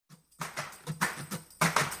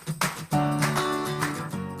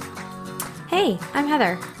Hey, I'm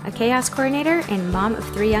Heather, a chaos coordinator and mom of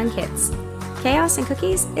 3 young kids. Chaos and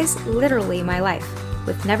cookies is literally my life,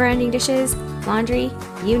 with never-ending dishes, laundry,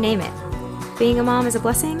 you name it. Being a mom is a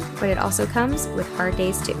blessing, but it also comes with hard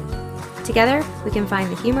days too. Together, we can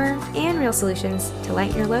find the humor and real solutions to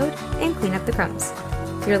lighten your load and clean up the crumbs.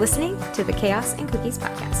 You're listening to the Chaos and Cookies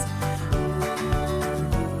podcast.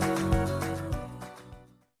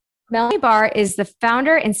 Melanie Barr is the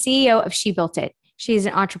founder and CEO of She Built It. She's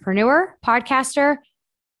an entrepreneur, podcaster,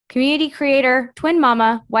 community creator, twin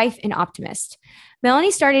mama, wife, and optimist.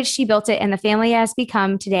 Melanie started She Built It, and the family has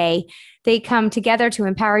become today. They come together to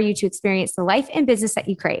empower you to experience the life and business that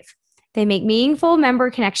you crave. They make meaningful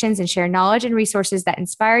member connections and share knowledge and resources that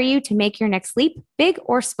inspire you to make your next leap, big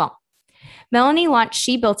or small. Melanie launched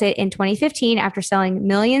She Built It in 2015 after selling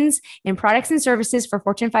millions in products and services for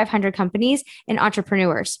Fortune 500 companies and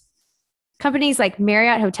entrepreneurs. Companies like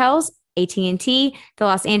Marriott Hotels, AT&T, the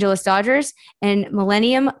Los Angeles Dodgers, and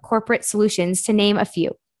Millennium Corporate Solutions, to name a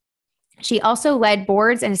few. She also led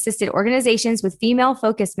boards and assisted organizations with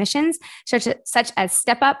female-focused missions, such as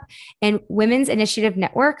Step Up and Women's Initiative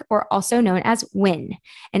Network, or also known as WIN,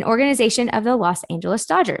 an organization of the Los Angeles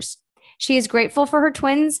Dodgers. She is grateful for her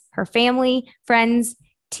twins, her family, friends,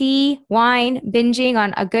 tea, wine, binging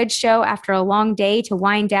on a good show after a long day to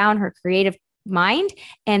wind down her creative mind,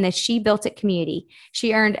 and the She Built It community.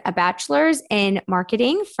 She earned a bachelor's in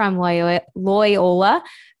marketing from Loyola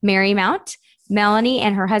Marymount. Melanie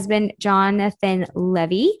and her husband, Jonathan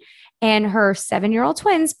Levy, and her 7-year-old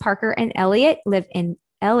twins, Parker and Elliot, live in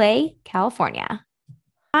LA, California.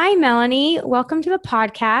 Hi, Melanie. Welcome to the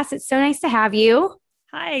podcast. It's so nice to have you.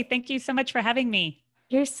 Hi. Thank you so much for having me.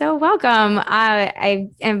 You're so welcome. I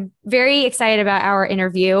am very excited about our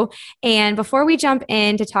interview. And before we jump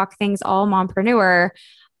in to talk things all mompreneur,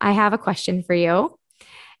 I have a question for you.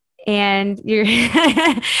 And you're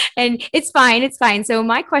and it's fine. It's fine. So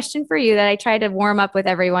my question for you that I try to warm up with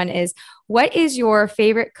everyone is, what is your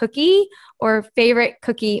favorite cookie or favorite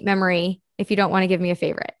cookie memory, if you don't want to give me a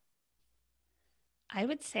favorite? I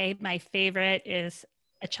would say my favorite is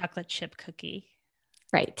a chocolate chip cookie.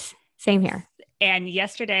 Right. Same here. And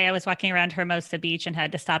yesterday I was walking around Hermosa Beach and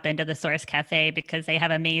had to stop into the Source Cafe because they have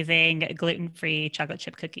amazing gluten-free chocolate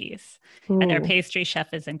chip cookies. Ooh. And their pastry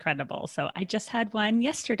chef is incredible. So I just had one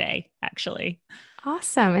yesterday, actually.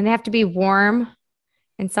 Awesome. And they have to be warm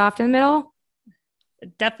and soft in the middle?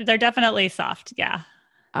 They're definitely soft. Yeah.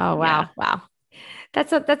 Oh, wow. Yeah. Wow.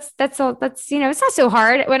 That's it's not so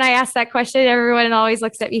hard. When I ask that question, everyone always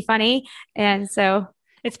looks at me funny. And so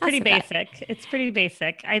it's pretty basic. It's pretty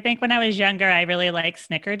basic. I think when I was younger, I really liked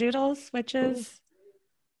snickerdoodles, which is,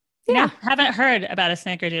 haven't heard about a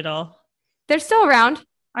snickerdoodle. They're still around.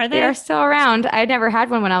 Are they? They are still around. I never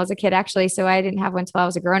had one when I was a kid, actually. So I didn't have one until I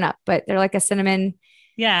was a grown up, but they're like a cinnamon.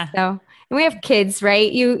 Yeah. So, and we have kids,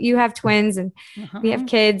 right? You have twins and we have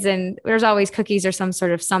kids, and there's always cookies or some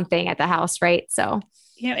sort of something at the house, right? So,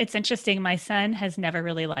 it's interesting. My son has never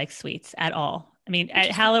really liked sweets at all. I mean, at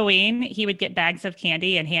Halloween, he would get bags of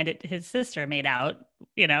candy and hand it to his sister made out.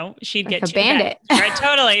 She'd like get a bandit. Right,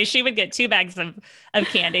 totally. She would get 2 bags of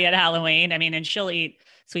candy at Halloween. I mean, and she'll eat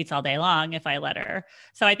sweets all day long if I let her.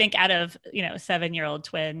 So I think out of, 7-year-old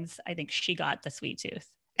twins, I think she got the sweet tooth.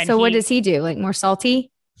 And so what does he do? Like more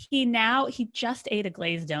salty? He just ate a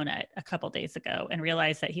glazed donut a couple days ago and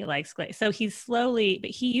realized that he likes glaze. So but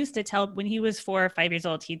he used to tell, when he was 4 or 5 years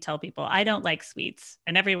old, he'd tell people, I don't like sweets.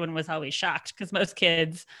 And everyone was always shocked because most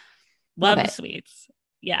kids love sweets.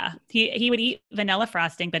 Yeah. He would eat vanilla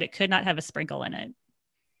frosting, but it could not have a sprinkle in it.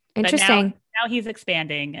 Interesting. Now he's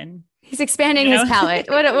expanding and he's expanding his palate.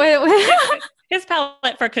 What? His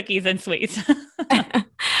palate for cookies and sweets.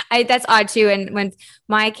 That's odd too. And when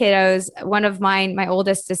my kiddos, one of mine, my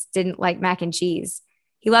oldest, just didn't like mac and cheese.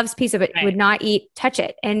 He loves pizza, but would not touch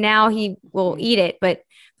it. And now he will eat it. But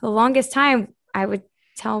for the longest time, I would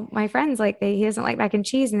tell my friends he doesn't like mac and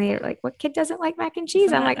cheese. And they're like, what kid doesn't like mac and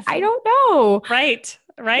cheese? I'm like, I don't know. Right.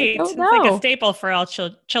 It's like a staple for all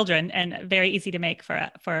children and very easy to make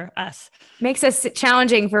for us. Makes us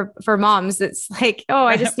challenging for moms. It's like,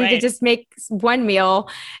 I just need to just make one meal.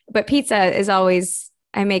 But pizza is always,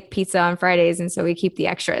 I make pizza on Fridays. And so we keep the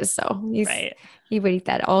extras. So he would eat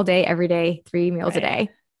that all day, every day, 3 meals a day.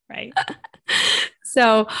 Right.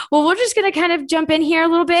 So, well, we're just going to kind of jump in here a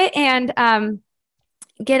little bit and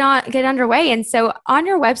get underway. And so on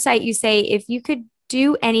your website, you say, if you could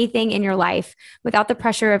do anything in your life without the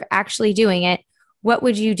pressure of actually doing it, what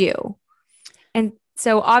would you do? And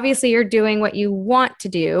so obviously you're doing what you want to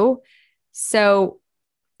do. So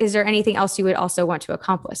is there anything else you would also want to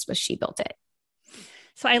accomplish with She Built It?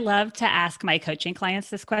 So I love to ask my coaching clients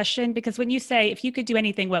this question, because when you say, if you could do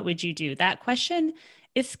anything, what would you do? That question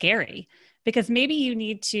is scary, because maybe you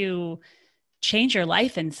need to change your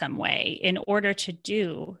life in some way in order to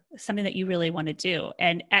do something that you really want to do.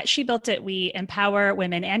 And at She Built It, we empower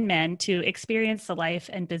women and men to experience the life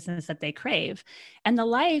and business that they crave. And the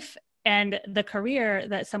life and the career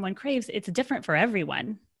that someone craves, it's different for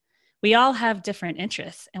everyone. We all have different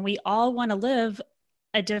interests, and we all want to live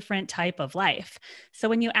a different type of life. So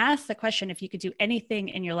when you ask the question, if you could do anything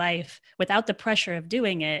in your life without the pressure of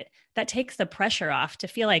doing it, that takes the pressure off to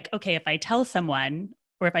feel like, okay, if I tell someone,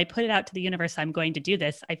 or if I put it out to the universe, I'm going to do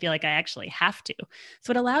this, I feel like I actually have to.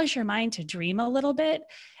 So it allows your mind to dream a little bit.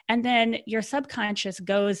 And then your subconscious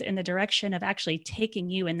goes in the direction of actually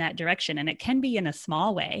taking you in that direction. And it can be in a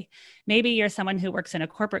small way. Maybe you're someone who works in a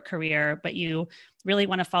corporate career, but you really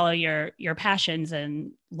want to follow your passions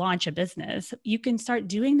and launch a business. You can start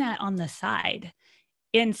doing that on the side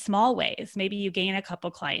in small ways. Maybe you gain a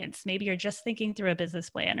couple clients. Maybe you're just thinking through a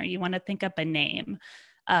business plan, or you want to think up a name.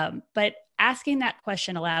 But asking that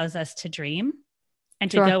question allows us to dream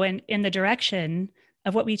and to go in the direction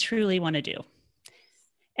of what we truly want to do.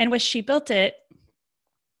 And with She Built It,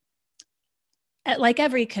 like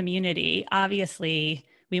every community, obviously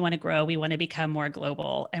we want to grow, we want to become more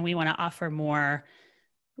global, and we want to offer more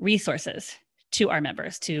resources to our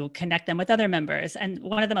members to connect them with other members. And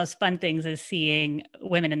one of the most fun things is seeing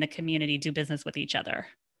women in the community do business with each other.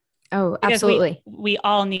 Oh, absolutely. We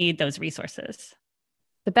all need those resources.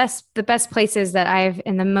 The best places that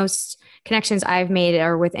and the most connections I've made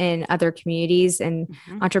are within other communities and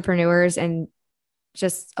entrepreneurs, and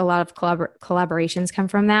just a lot of collaborations come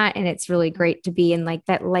from that. And it's really great to be in like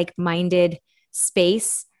that like-minded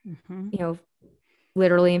space,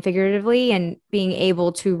 literally and figuratively, and being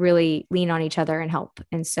able to really lean on each other and help.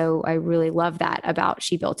 And so I really love that about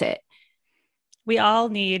She Built It. We all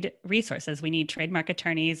need resources. We need trademark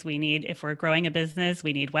attorneys. We need, if we're growing a business,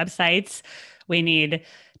 we need websites. We need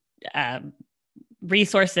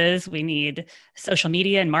resources. We need social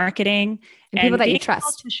media and marketing. And people that you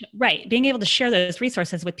trust. Right. Being able to share those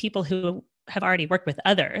resources with people who have already worked with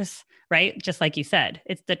others, right? Just like you said,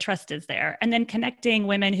 it's the trust is there. And then connecting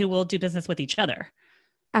women who will do business with each other.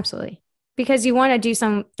 Absolutely. Because you want to do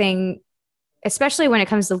something, especially when it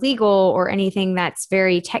comes to legal or anything that's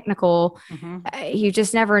very technical, you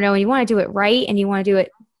just never know. And you want to do it right. And you want to do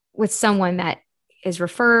it with someone that is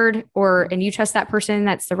referred, and you trust that person.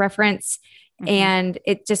 That's the reference. And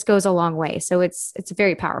it just goes a long way. So it's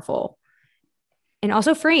very powerful and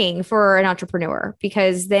also freeing for an entrepreneur,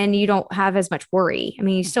 because then you don't have as much worry. I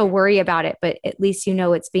mean, you still worry about it, but at least you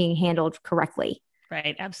know it's being handled correctly.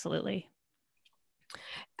 Right. Absolutely.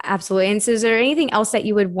 Absolutely. And so is there anything else that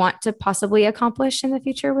you would want to possibly accomplish in the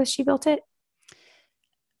future with She Built It?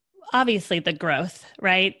 Obviously the growth,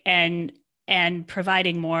 right? And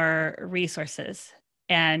providing more resources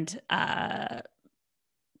and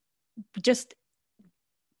just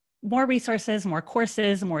more resources, more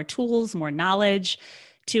courses, more tools, more knowledge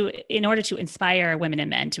in order to inspire women and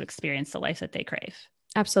men to experience the life that they crave.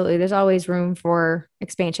 Absolutely. There's always room for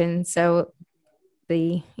expansion. So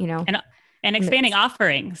and expanding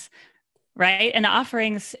offerings, right? And the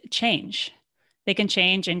offerings change. They can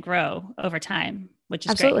change and grow over time, which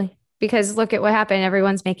is absolutely great. Because look at what happened.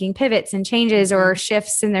 Everyone's making pivots and changes or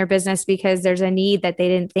shifts in their business because there's a need that they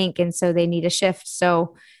didn't think. And so they need a shift.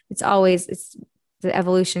 So the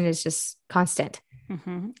evolution is just constant.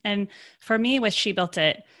 And for me with She Built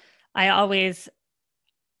It, I always,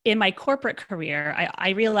 in my corporate career,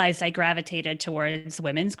 I realized I gravitated towards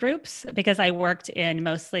women's groups because I worked in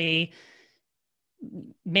mostly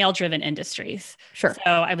male-driven industries. Sure.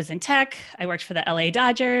 So I was in tech, I worked for the LA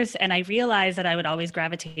Dodgers, and I realized that I would always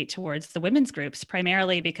gravitate towards the women's groups,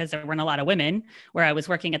 primarily because there weren't a lot of women where I was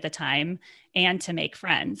working at the time, and to make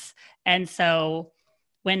friends. And so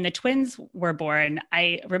when the twins were born,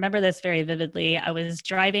 I remember this very vividly. I was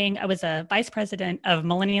a vice president of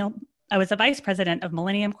Millennium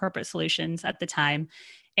Corporate Solutions at the time.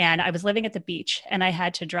 And I was living at the beach, and I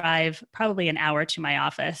had to drive probably an hour to my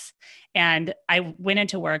office. And I went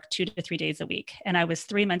into work 2 to 3 days a week. And I was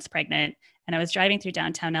 3 months pregnant, and I was driving through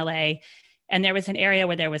downtown LA. And there was an area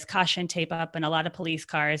where there was caution tape up and a lot of police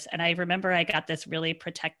cars. And I remember I got this really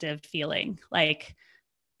protective feeling, like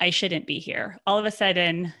I shouldn't be here. All of a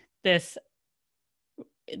sudden, this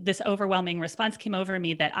overwhelming response came over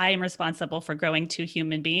me that I am responsible for growing 2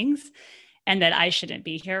 human beings and that I shouldn't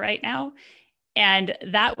be here right now. And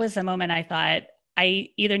that was the moment I thought I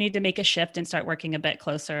either need to make a shift and start working a bit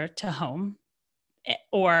closer to home,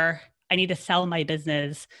 or I need to sell my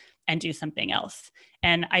business and do something else.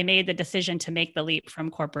 And I made the decision to make the leap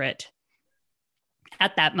from corporate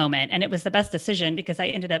at that moment. And it was the best decision because I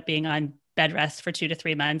ended up being on bed rest for 2 to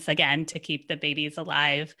 3 months, again, to keep the babies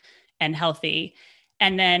alive and healthy.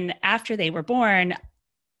 And then after they were born,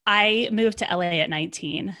 I moved to LA at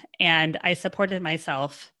 19 and I supported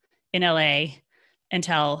myself in LA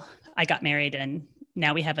until I got married. And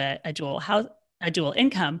now we have a dual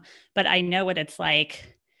income, but I know what it's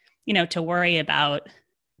like, to worry about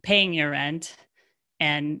paying your rent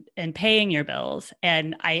and paying your bills.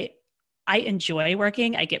 And I enjoy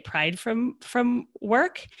working. I get pride from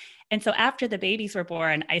work. And so after the babies were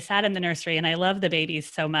born, I sat in the nursery, and I love the babies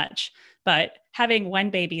so much, but having one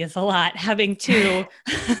baby is a lot. Having two,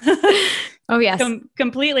 oh yes,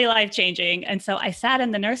 completely life-changing. And so I sat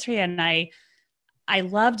in the nursery, and I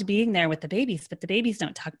loved being there with the babies, but the babies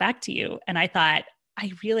don't talk back to you. And I thought,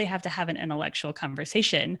 I really have to have an intellectual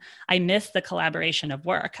conversation. I missed the collaboration of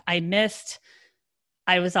work. I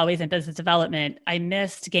was always in business development. I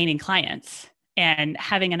missed gaining clients and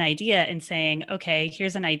having an idea and saying, okay,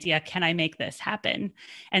 here's an idea. Can I make this happen?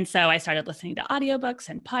 And so I started listening to audiobooks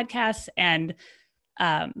and podcasts, and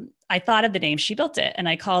I thought of the name She Built It. And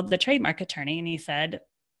I called the trademark attorney, and he said,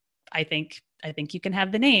 I think you can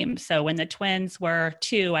have the name. So when the twins were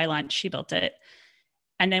 2, I launched She Built It.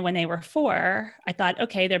 And then when they were 4, I thought,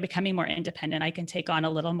 okay, they're becoming more independent. I can take on a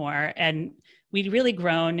little more. And we'd really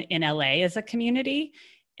grown in LA as a community,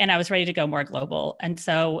 and I was ready to go more global. And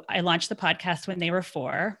so I launched the podcast when they were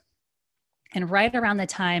 4. And right around the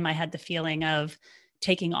time I had the feeling of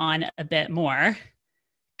taking on a bit more,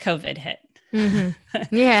 COVID hit.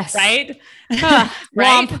 Mm-hmm. Yes. Right?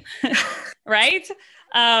 Right. Right.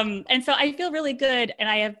 And so I feel really good, and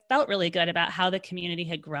I have felt really good about how the community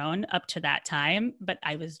had grown up to that time, but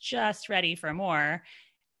I was just ready for more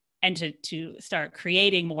and to start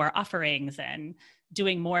creating more offerings and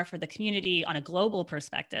doing more for the community on a global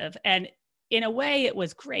perspective. And in a way it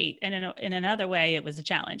was great. And in another way it was a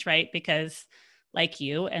challenge, right? Because like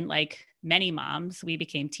you and like many moms, we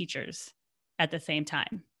became teachers at the same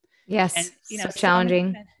time. Yes. And, so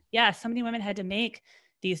challenging. So many women had to make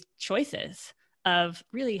these choices of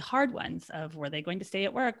really hard ones of, were they going to stay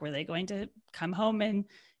at work? Were they going to come home and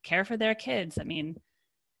care for their kids? I mean,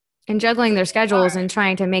 and juggling their schedules and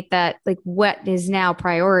trying to make that like what is now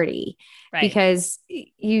priority, right? Because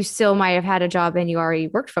you still might have had a job and you already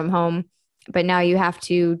worked from home, but now you have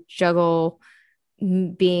to juggle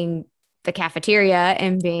being the cafeteria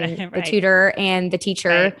and being right. the tutor and the teacher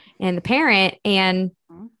right. and the parent. And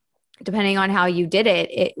depending on how you did it,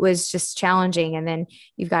 it was just challenging. And then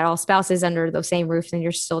you've got all spouses under the same roof, and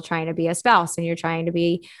you're still trying to be a spouse, and you're trying to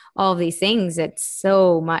be all of these things. It's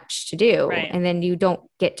so much to do. Right. And then you don't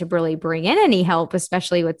get to really bring in any help,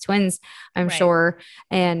 especially with twins, I'm right. sure.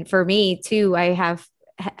 And for me too, I have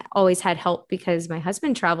always had help because my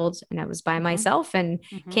husband traveled and I was by myself and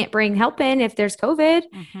can't bring help in if there's COVID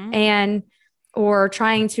and, or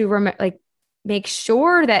trying to make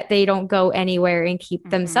sure that they don't go anywhere and keep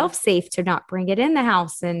themselves safe to not bring it in the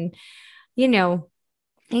house. And,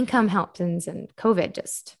 income happens, and COVID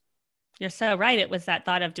just. You're so right. It was that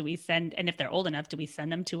thought of, do we send, and if they're old enough, do we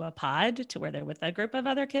send them to a pod to where they're with a group of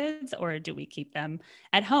other kids, or do we keep them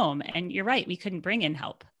at home? And you're right. We couldn't bring in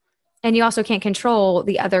help. And you also can't control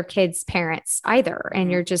the other kids' parents either.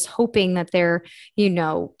 And you're just hoping that they're,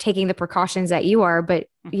 taking the precautions that you are, but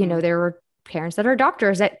there were parents that are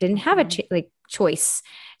doctors that didn't have a choice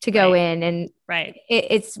to go in. And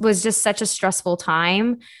it was just such a stressful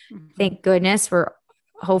time. Thank goodness we're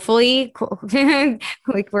hopefully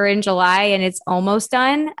we're in July and it's almost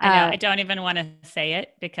done. I know. I don't even want to say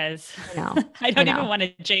it because I don't even want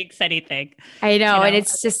to jinx anything. I know. And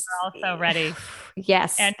it's just we're all so ready.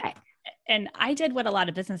 Yes. And I did what a lot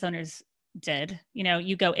of business owners did.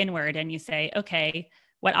 You go inward and you say, okay,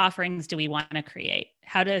 what offerings do we want to create?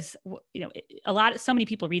 How does, so many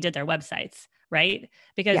people redid their websites, right?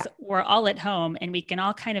 Because we're all at home and we can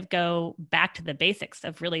all kind of go back to the basics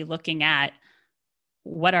of really looking at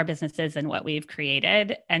what our business is and what we've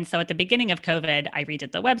created. And so at the beginning of COVID, I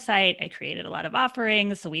redid the website. I created a lot of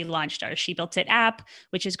offerings. So we launched our She Built It app,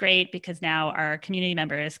 which is great because now our community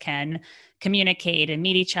members can communicate and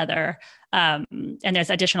meet each other. And there's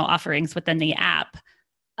additional offerings within the app.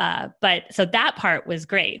 But so that part was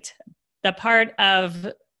great. The part of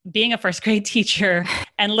being a first grade teacher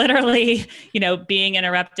and literally, being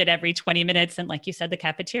interrupted every 20 minutes. And like you said, the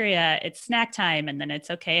cafeteria, it's snack time. And then it's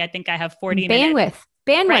okay. I think I have 40 minutes.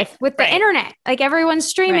 Bandwidth with the internet. Like everyone's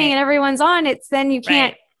streaming and everyone's on. It's then you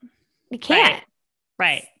can't.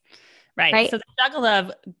 Right. So the juggle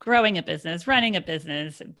of growing a business, running a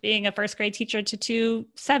business, being a first grade teacher to 2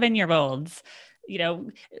 7-year-olds,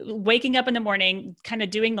 waking up in the morning, kind of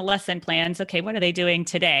doing the lesson plans. Okay, what are they doing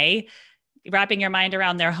today? wrapping your mind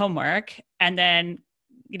around their homework, and then,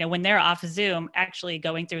 when they're off Zoom, actually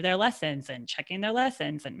going through their lessons and checking their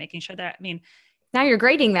lessons and making sure that, now you're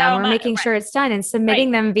grading them or making sure it's done and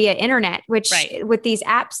submitting them via internet, which with these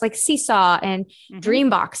apps like Seesaw and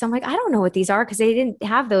Dreambox, I'm like, I don't know what these are because they didn't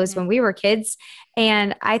have those when we were kids.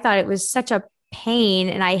 And I thought it was such a pain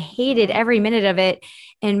and I hated every minute of it.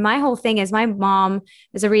 And my whole thing is my mom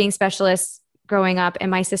is a reading specialist growing up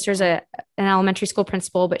and my sister's an elementary school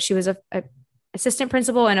principal, but she was a assistant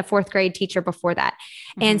principal and a fourth grade teacher before that.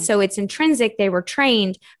 And so it's intrinsic. They were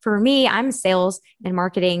trained. For me, I'm a sales and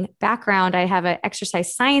marketing background. I have an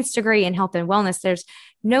exercise science degree in health and wellness. There's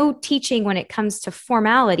no teaching when it comes to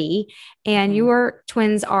formality. And your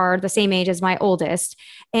twins are the same age as my oldest.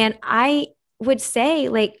 And I would say,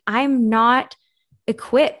 like, I'm not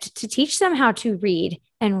equipped to teach them how to read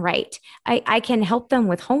and write. I can help them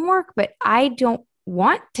with homework, but I don't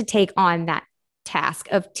want to take on that task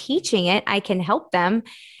of teaching it. I can help them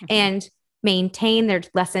and maintain their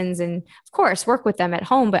lessons and of course work with them at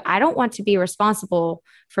home, but I don't want to be responsible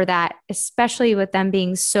for that, especially with them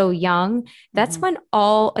being so young. That's when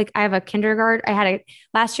I have a kindergarten.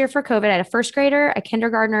 Last year for COVID, I had a first grader, a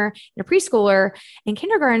kindergartner, and a preschooler. And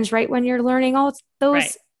kindergarten's right when you're learning all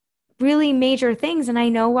those really major things. And I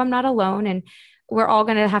know I'm not alone and we're all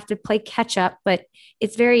going to have to play catch up, but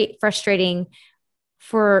it's very frustrating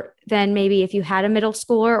for then maybe if you had a middle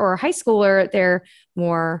schooler or a high schooler, they're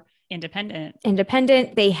more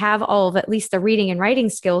independent. They have all of at least the reading and writing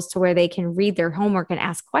skills to where they can read their homework and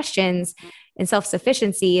ask questions and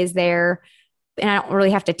self-sufficiency is there. And I don't really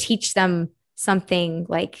have to teach them something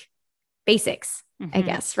like basics, I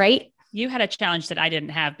guess. Right. You had a challenge that I didn't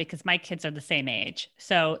have because my kids are the same age.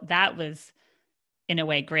 So that was in a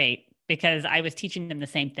way great. Because I was teaching them the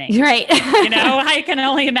same thing. Right. I can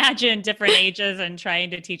only imagine different ages and trying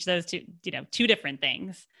to teach those two different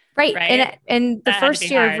things. Right. And the first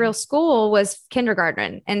year of real school was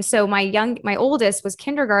kindergarten. And so my oldest was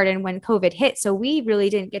kindergarten when COVID hit. So we really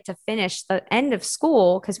didn't get to finish the end of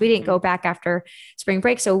school because we didn't go back after spring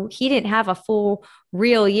break. So he didn't have a full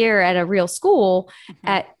real year at a real school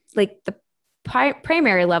at like the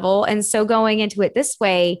primary level. And so going into it this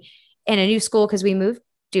way in a new school, because we moved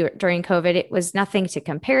during COVID, it was nothing to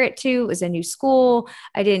compare it to. It was a new school.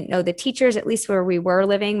 I didn't know the teachers, at least where we were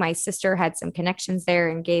living. My sister had some connections there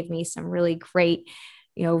and gave me some really great,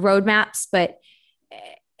 roadmaps,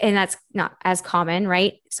 and that's not as common.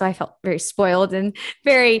 Right. So I felt very spoiled and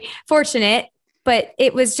very fortunate, but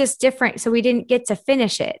it was just different. So we didn't get to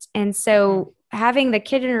finish it. And so having the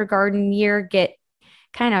kindergarten year get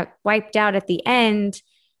kind of wiped out at the end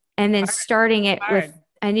and then starting it with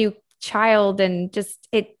a new child and just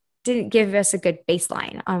it didn't give us a good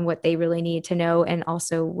baseline on what they really needed to know and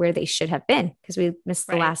also where they should have been because we missed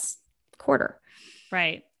the last quarter.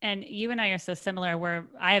 Right. And you and I are so similar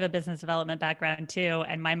I have a business development background too.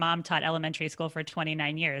 And my mom taught elementary school for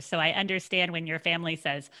 29 years. So I understand when your family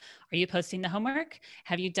says, are you posting the homework?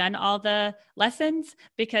 Have you done all the lessons?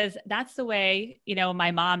 Because that's the way,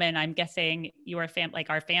 my mom and I'm guessing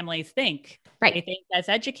our families think. Right. They think as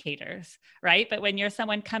educators, right? But when you're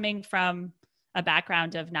someone coming from a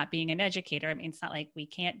background of not being an educator, I mean, it's not like we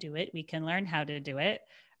can't do it. We can learn how to do it.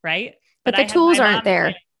 Right. But the tools aren't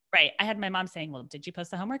there. Right. I had my mom saying, well, did you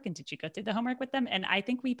post the homework and did you go through the homework with them? And I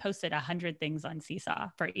think we posted 100 things on Seesaw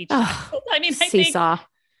for each child. I mean, Seesaw.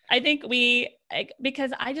 I think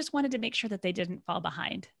because I just wanted to make sure that they didn't fall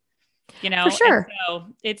behind, For sure.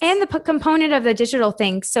 And the component of the digital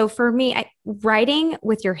thing. So for me, writing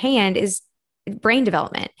with your hand is brain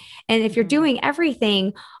development. And if you're doing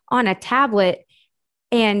everything on a tablet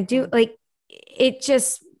and it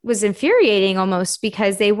just was infuriating almost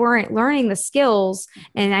because they weren't learning the skills.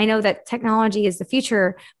 And I know that technology is the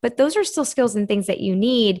future, but those are still skills and things that you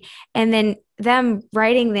need. And then them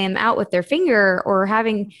writing them out with their finger or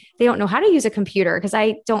they don't know how to use a computer because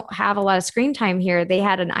I don't have a lot of screen time here. They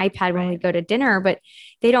had an iPad when we go to dinner, but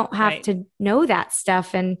they don't have to know that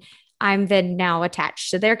stuff. And I'm then now attached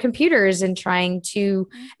to their computers and and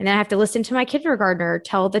then I have to listen to my kindergartner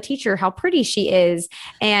tell the teacher how pretty she is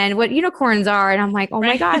and what unicorns are. And I'm like, oh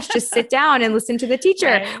my gosh, just sit down and listen to the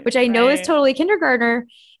teacher, which I know is totally kindergartner.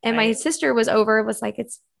 And my sister was like,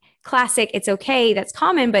 it's classic. It's okay. That's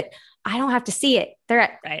common, but I don't have to see it.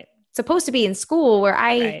 They're supposed to be in school where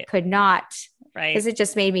I could not, because it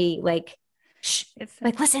just made me like, shh,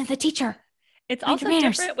 listen to the teacher. It's Mind your also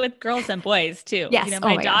manners. different with girls and boys too. Yes. Oh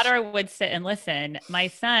My my gosh. daughter would sit and listen. My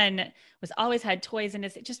son was always had toys in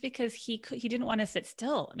his, just because he didn't want to sit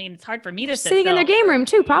still. I mean, it's hard for me to sit Sitting in their still game for room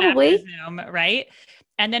too, Zoom after probably. Zoom, right?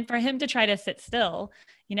 And then for him to try to sit still,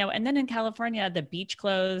 and then in California, the beach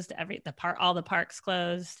closed, all the parks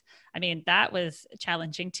closed. I mean, that was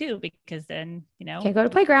challenging too, because then, Can't go to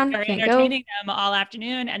playground. you're Can't go. entertaining them all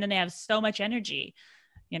afternoon, and then they have so much energy,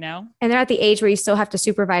 And they're at the age where you still have to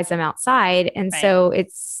supervise them outside. And Right. so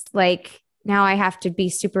it's like now I have to be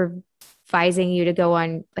supervising you to go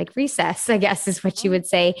on like recess, I guess is what you would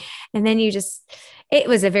say. And then it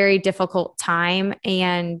was a very difficult time.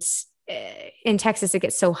 And in Texas, it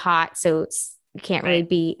gets so hot. So you can't really Right.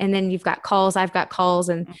 be. And then you've got calls, I've got calls.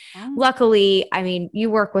 And Mhm. luckily, I mean, you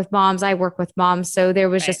work with moms, I work with moms. So there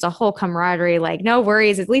was Right. just a whole camaraderie, like, no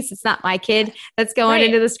worries. At least it's not my kid that's going Right.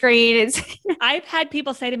 into the screen. It's I've had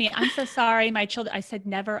people say to me, I'm so sorry, my children. I said,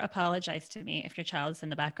 never apologize to me if your child is in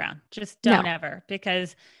the background. Just don't No. ever,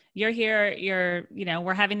 because you're here,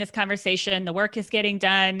 we're having this conversation, the work is getting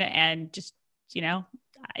done, and just,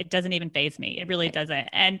 it doesn't even faze me. It really doesn't.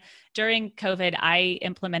 And during COVID, I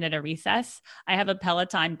implemented a recess. I have a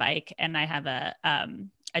Peloton bike and I have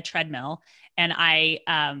a treadmill, and I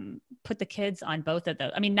put the kids on both of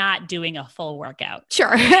those. I mean, not doing a full workout.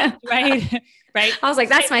 Sure. Right. Right. I was like,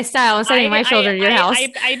 that's my style. I'm sending my children to your house.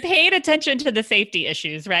 I paid attention to the safety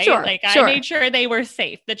issues, right? Sure, Like sure. I made sure they were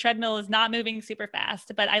safe. The treadmill is not moving super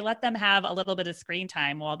fast, but I let them have a little bit of screen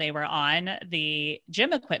time while they were on the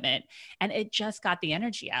gym equipment. And it just got the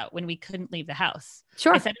energy out when we couldn't leave the house.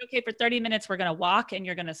 Sure. I said, okay, for 30 minutes, we're going to walk and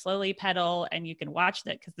you're going to slowly pedal and you can watch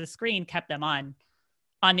that, because the screen kept them on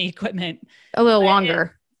the equipment A little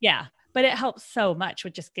longer. Yeah. But it helps so much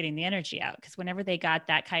with just getting the energy out. Because whenever they got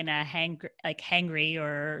that kind of hangry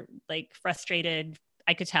or like frustrated,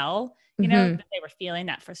 I could tell, that they were feeling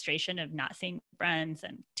that frustration of not seeing friends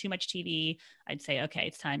and too much TV. I'd say, okay,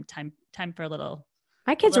 it's time for a little.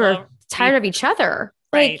 My kids were tired of each other.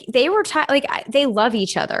 Right. Like they were they love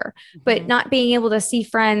each other, but not being able to see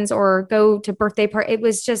friends or go to birthday party. It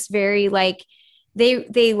was just very like,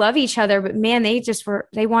 they love each other, but man,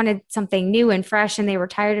 they wanted something new and fresh, and they were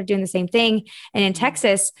tired of doing the same thing. And in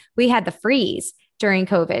Texas, we had the freeze during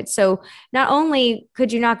COVID. So not only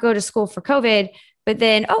could you not go to school for COVID, but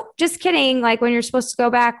then, oh, just kidding. Like when you're supposed to go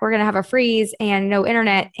back, we're going to have a freeze and no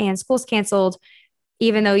internet and school's canceled,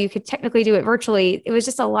 even though you could technically do it virtually. It was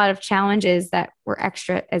just a lot of challenges that were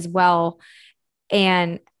extra as well.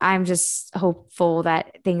 And I'm just hopeful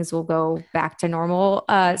that things will go back to normal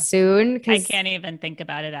soon. I can't even think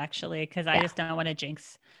about it actually, because I just don't want to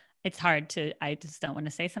jinx. It's hard I just don't want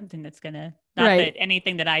to say something that's going to, not that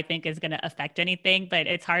anything that I think is going to affect anything, but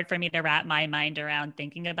it's hard for me to wrap my mind around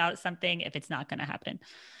thinking about something if it's not going to happen.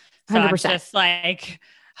 So 100%. I'm just like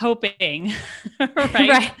hoping,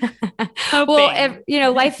 right? Hoping.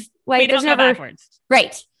 Well, life, like there's never backwards.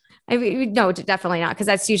 Right. No, definitely not. Because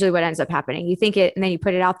that's usually what ends up happening. You think it, and then you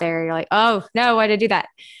put it out there. You're like, oh no, why did I do that?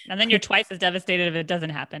 And then you're twice as devastated if it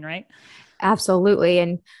doesn't happen, right? Absolutely.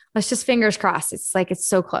 And let's just fingers crossed. It's like, it's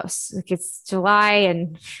so close. Like it's July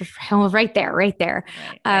and right there.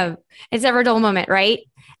 Right. It's never a dull moment, right?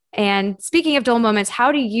 And speaking of dull moments,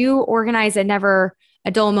 how do you organize a never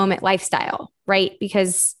a dull moment lifestyle, right?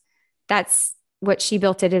 Because that's what She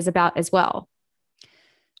Built It is about as well.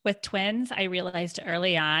 With twins, I realized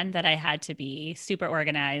early on that I had to be super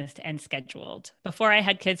organized and scheduled. Before I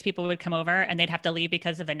had kids, people would come over and they'd have to leave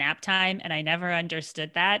because of a nap time. And I never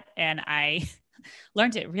understood that. And I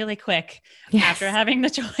learned it really quick after having the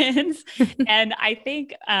twins. And I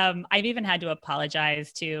think I've even had to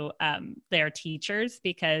apologize to their teachers,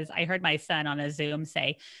 because I heard my son on a Zoom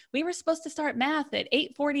say, we were supposed to start math at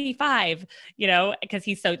 8:45, because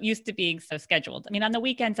he's so used to being so scheduled. I mean, on the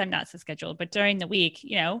weekends, I'm not so scheduled, but during the week,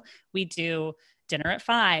 we do dinner at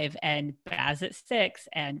 5 and baths at 6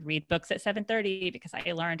 and read books at 7:30, because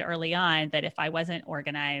I learned early on that if I wasn't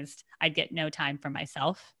organized, I'd get no time for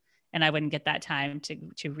myself. And I wouldn't get that time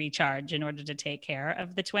to recharge in order to take care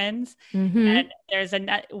of the twins. And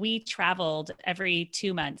we traveled every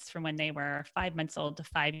 2 months from when they were 5 months old to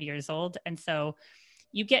 5 years old. And so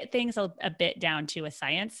you get things a bit down to a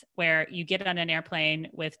science, where you get on an airplane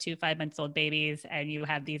with 2 5-month-old babies and you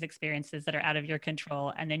have these experiences that are out of your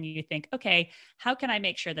control. And then you think, okay, how can I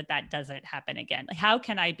make sure that doesn't happen again? Like, how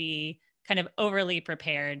can I be kind of overly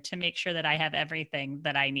prepared to make sure that I have everything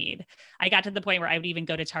that I need? I got to the point where I would even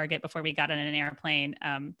go to Target before we got on an airplane.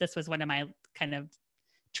 This was one of my kind of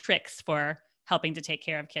tricks for helping to take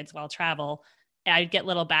care of kids while travel. I'd get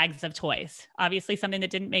little bags of toys, obviously something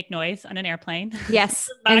that didn't make noise on an airplane. Yes.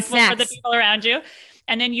 And snacks for the people around you.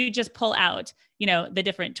 And then you just pull out, the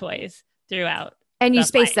different toys throughout. And you the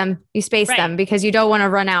space flight. them. You space Right. them because you don't want to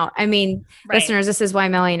run out. I mean, Right. listeners, this is why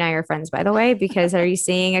Melanie and I are friends, by the way, because are you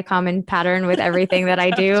seeing a common pattern with everything that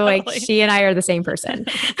I do? Like Totally. she and I are the same person.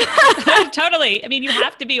 Totally. I mean, you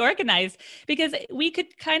have to be organized because we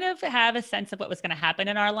could kind of have a sense of what was going to happen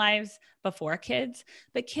in our lives before kids,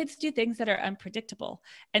 but kids do things that are unpredictable.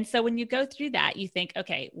 And so when you go through that, you think,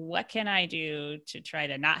 okay, what can I do to try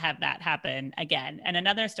to not have that happen again? And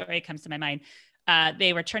another story comes to my mind.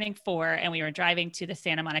 They were turning 4 and we were driving to the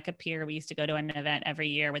Santa Monica Pier. We used to go to an event every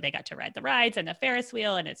year where they got to ride the rides and the Ferris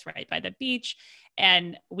wheel, and it's right by the beach.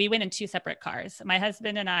 And we went in 2 separate cars. My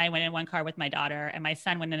husband and I went in one car with my daughter, and my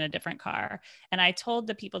son went in a different car. And I told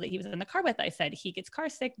the people that he was in the car with, I said, he gets car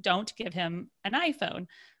sick. Don't give him an iPhone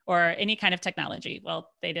or any kind of technology. Well,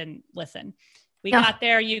 they didn't listen. We got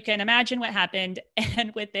there. You can imagine what happened.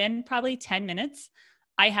 And within probably 10 minutes,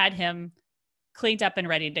 I had him cleaned up and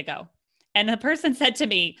ready to go. And the person said to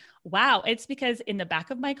me, wow, it's because in the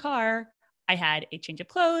back of my car, I had a change of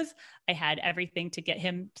clothes. I had everything to get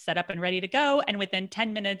him set up and ready to go. And within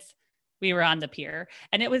 10 minutes, we were on the pier.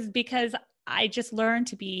 And it was because I just learned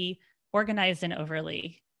to be organized and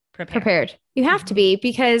overly prepared. You have to be,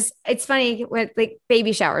 because it's funny with like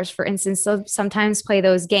baby showers, for instance, so sometimes play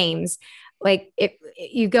those games. Like if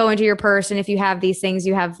you go into your purse and if you have these things,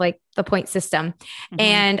 you have like the point system.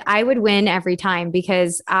 And I would win every time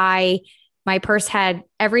because my purse had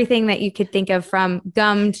everything that you could think of, from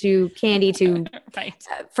gum to candy to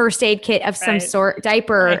first aid kit of some sort,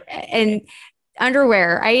 diaper and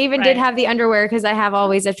underwear. I even did have the underwear because I have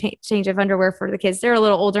always a change of underwear for the kids. They're a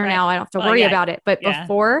little older now. I don't have to worry about it. But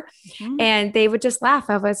before, and they would just laugh.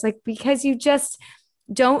 I was like, because you just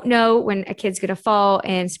don't know when a kid's going to fall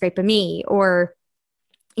and scrape a knee, or,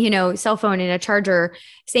 you know, cell phone and a charger.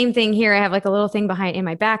 Same thing here. I have like a little thing behind in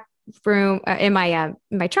my back room, in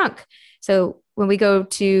my trunk. So when we go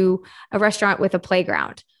to a restaurant with a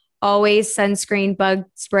playground, always sunscreen, bug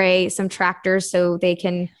spray, some tractors so they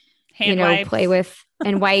can, wipes. Play with,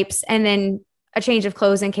 and wipes, and then a change of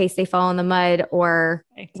clothes in case they fall in the mud or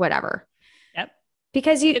whatever. Yep.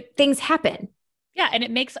 Because things happen. Yeah. And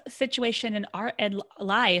it makes a situation in our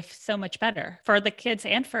life so much better for the kids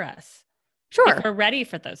and for us. Sure. If we're ready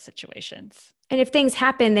for those situations. And if things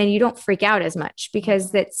happen, then you don't freak out as much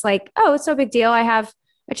because it's like, oh, it's no big deal. I have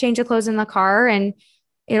a change of clothes in the car and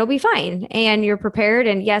it'll be fine. And you're prepared.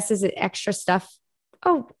 And yes, is it extra stuff?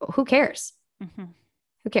 Oh, who cares?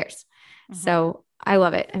 Who cares? So I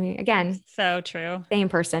love it. I mean, again, so true. Same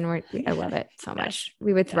person. I love it so much.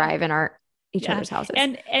 We would thrive in each other's houses.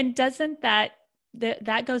 And doesn't that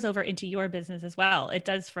goes over into your business as well? It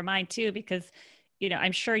does for mine too, because,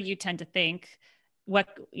 I'm sure you tend to think what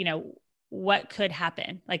could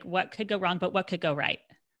happen, like what could go wrong, but what could go right.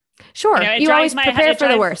 Sure. You always prepare for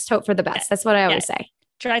the worst, hope for the best. That's what I always say.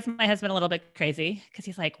 Drives my husband a little bit crazy because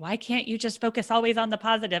he's like, why can't you just focus always on the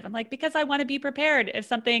positive? I'm like, because I want to be prepared if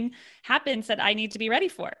something happens that I need to be ready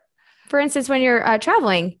for. For instance, when you're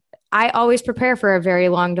traveling, I always prepare for a very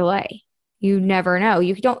long delay. You never know.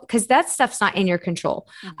 You don't, because that stuff's not in your control.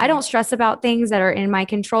 I don't stress about things that are in my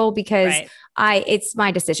control because it's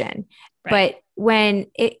my decision. But when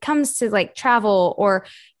it comes to like travel, or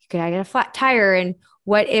I get a flat tire, and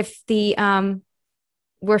what if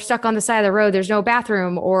we're stuck on the side of the road, there's no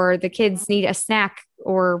bathroom, or the kids need a snack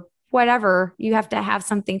or whatever, you have to have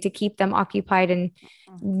something to keep them occupied and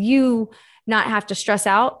you not have to stress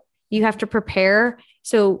out. You have to prepare.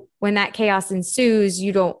 So when that chaos ensues,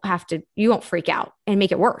 you won't freak out and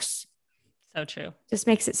make it worse. So true. Just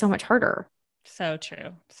makes it so much harder. So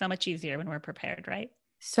true. So much easier when we're prepared, right?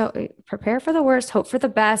 So prepare for the worst, hope for the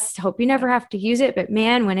best, hope you never have to use it. But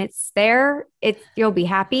man, when it's there, you'll be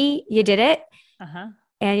happy you did it.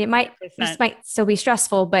 And it might still be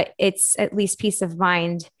stressful, but it's at least peace of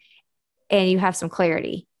mind and you have some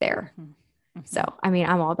clarity there. So, I mean,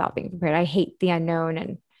 I'm all about being prepared. I hate the unknown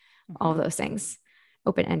and all of those things,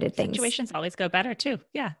 open-ended things. Situations always go better too.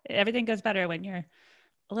 Yeah. Everything goes better when you're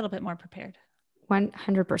a little bit more prepared.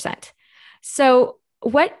 100%. So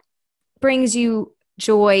what brings you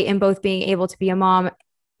joy in both being able to be a mom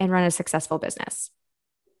and run a successful business?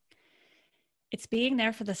 It's being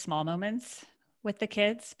there for the small moments with the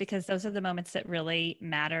kids, because those are the moments that really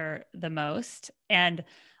matter the most. And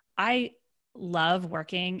I love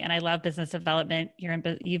working and I love business development.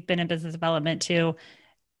 You've been in business development too.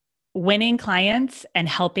 Winning clients and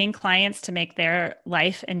helping clients to make their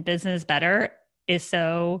life and business better is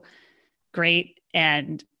so great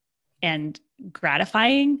and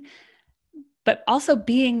gratifying, but also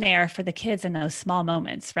being there for the kids in those small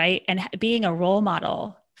moments, right? And being a role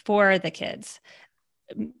model for the kids.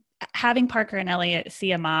 Having Parker and Elliot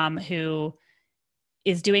see a mom who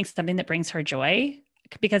is doing something that brings her joy,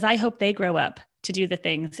 because I hope they grow up to do the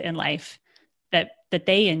things in life that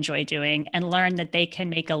they enjoy doing and learn that they can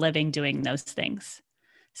make a living doing those things.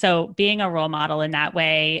 So being a role model in that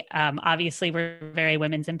way, obviously we're very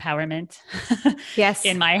women's empowerment. Yes.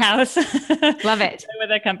 In my house. Love it.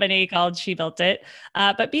 With a company called She Built It.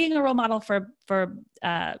 But being a role model for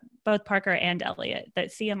both Parker and Elliot,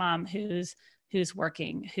 that see a mom who's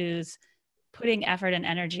working, who's putting effort and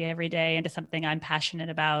energy every day into something I'm passionate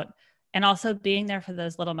about, and also being there for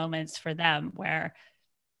those little moments for them where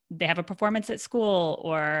they have a performance at school,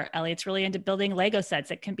 or Elliot's really into building Lego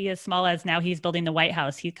sets. It can be as small as now he's building the White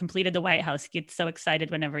House. He completed the White House. He gets so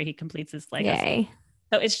excited whenever he completes his Lego set.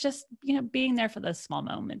 So it's just, being there for those small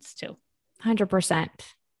moments too. 100%.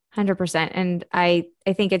 100%. And I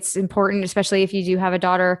think it's important, especially if you do have a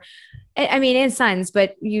daughter, I mean, and sons,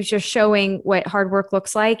 but you just showing what hard work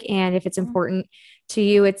looks like. And if it's important to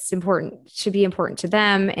you, it's important, should be important to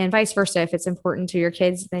them, and vice versa. If it's important to your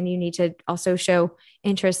kids, then you need to also show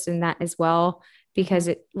interest in that as well, because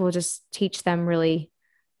it will just teach them really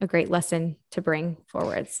a great lesson to bring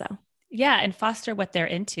forward. So yeah. And foster what they're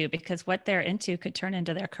into, because what they're into could turn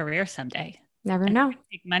into their career someday. Never know.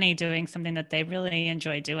 Make money doing something that they really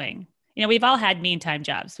enjoy doing. We've all had meantime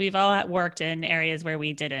jobs. We've all worked in areas where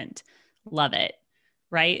we didn't love it.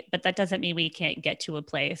 Right. But that doesn't mean we can't get to a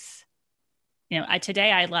place.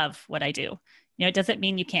 Today I love what I do. It doesn't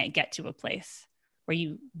mean you can't get to a place where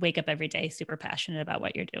you wake up every day super passionate about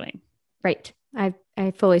what you're doing. Right. I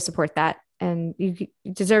fully support that. And you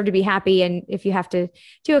deserve to be happy. And if you have to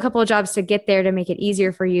do a couple of jobs to get there to make it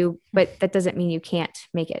easier for you, but that doesn't mean you can't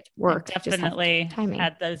make it work. I definitely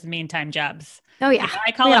had those meantime jobs. Oh yeah.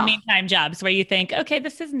 I call them meantime jobs, where you think, okay,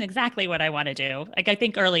 this isn't exactly what I want to do. Like I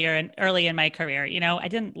think early in my career, I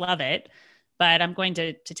didn't love it, but I'm going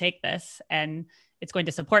to take this, and it's going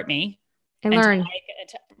to support me and learn.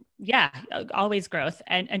 Always growth,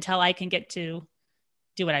 and until I can get to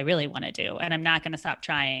do what I really want to do. And I'm not going to stop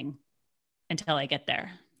trying until I get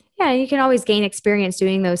there. Yeah. You can always gain experience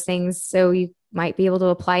doing those things, so you might be able to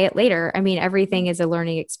apply it later. I mean, everything is a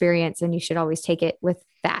learning experience, and you should always take it with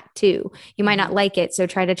that too. You might not like it, so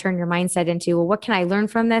try to turn your mindset into, well, what can I learn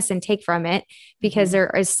from this and take from it? Because there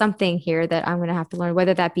is something here that I'm going to have to learn,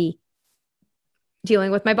 whether that be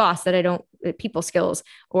dealing with my boss people skills,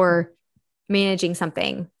 or managing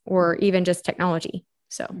something, or even just technology.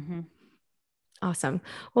 So awesome.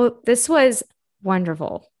 Well, this was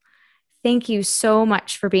wonderful. Thank you so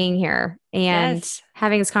much for being here and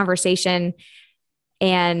having this conversation,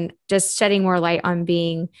 and just shedding more light on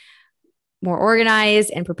being more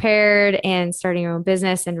organized and prepared, and starting your own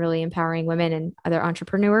business, and really empowering women and other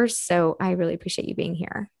entrepreneurs. So I really appreciate you being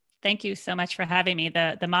here. Thank you so much for having me.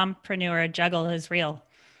 The mompreneur juggle is real.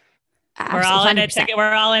 Absolutely.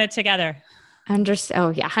 We're all in it together.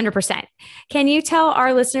 100%. Can you tell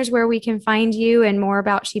our listeners where we can find you and more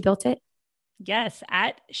about She Built It? Yes,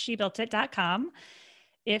 at shebuiltit.com.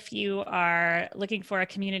 If you are looking for a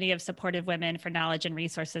community of supportive women for knowledge and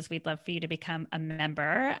resources, we'd love for you to become a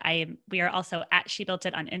member. We are also at She Built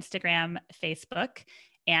It on Instagram, Facebook,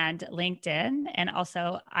 and LinkedIn. And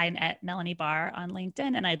also I'm at Melanie Barr on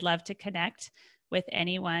LinkedIn. And I'd love to connect with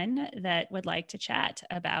anyone that would like to chat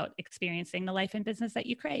about experiencing the life and business that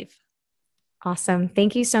you crave. Awesome.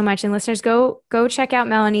 Thank you so much. And listeners, go check out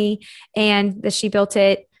Melanie and the She Built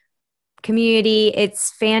It community.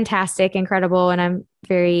 It's fantastic, incredible. And I'm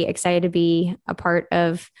very excited to be a part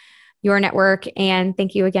of your network. And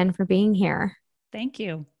thank you again for being here. Thank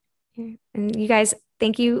you. And you guys,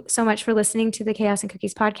 thank you so much for listening to the Chaos and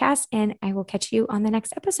Cookies podcast. And I will catch you on the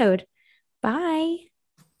next episode. Bye.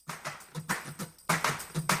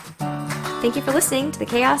 Thank you for listening to the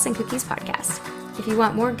Chaos and Cookies podcast. If you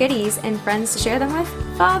want more goodies and friends to share them with,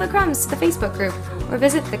 follow the crumbs to the Facebook group, or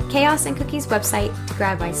visit the Chaos and Cookies website to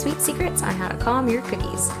grab my sweet secrets on how to calm your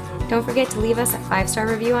cookies. Don't forget to leave us a 5-star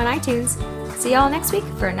review on iTunes. See y'all next week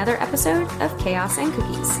for another episode of Chaos and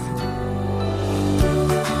Cookies.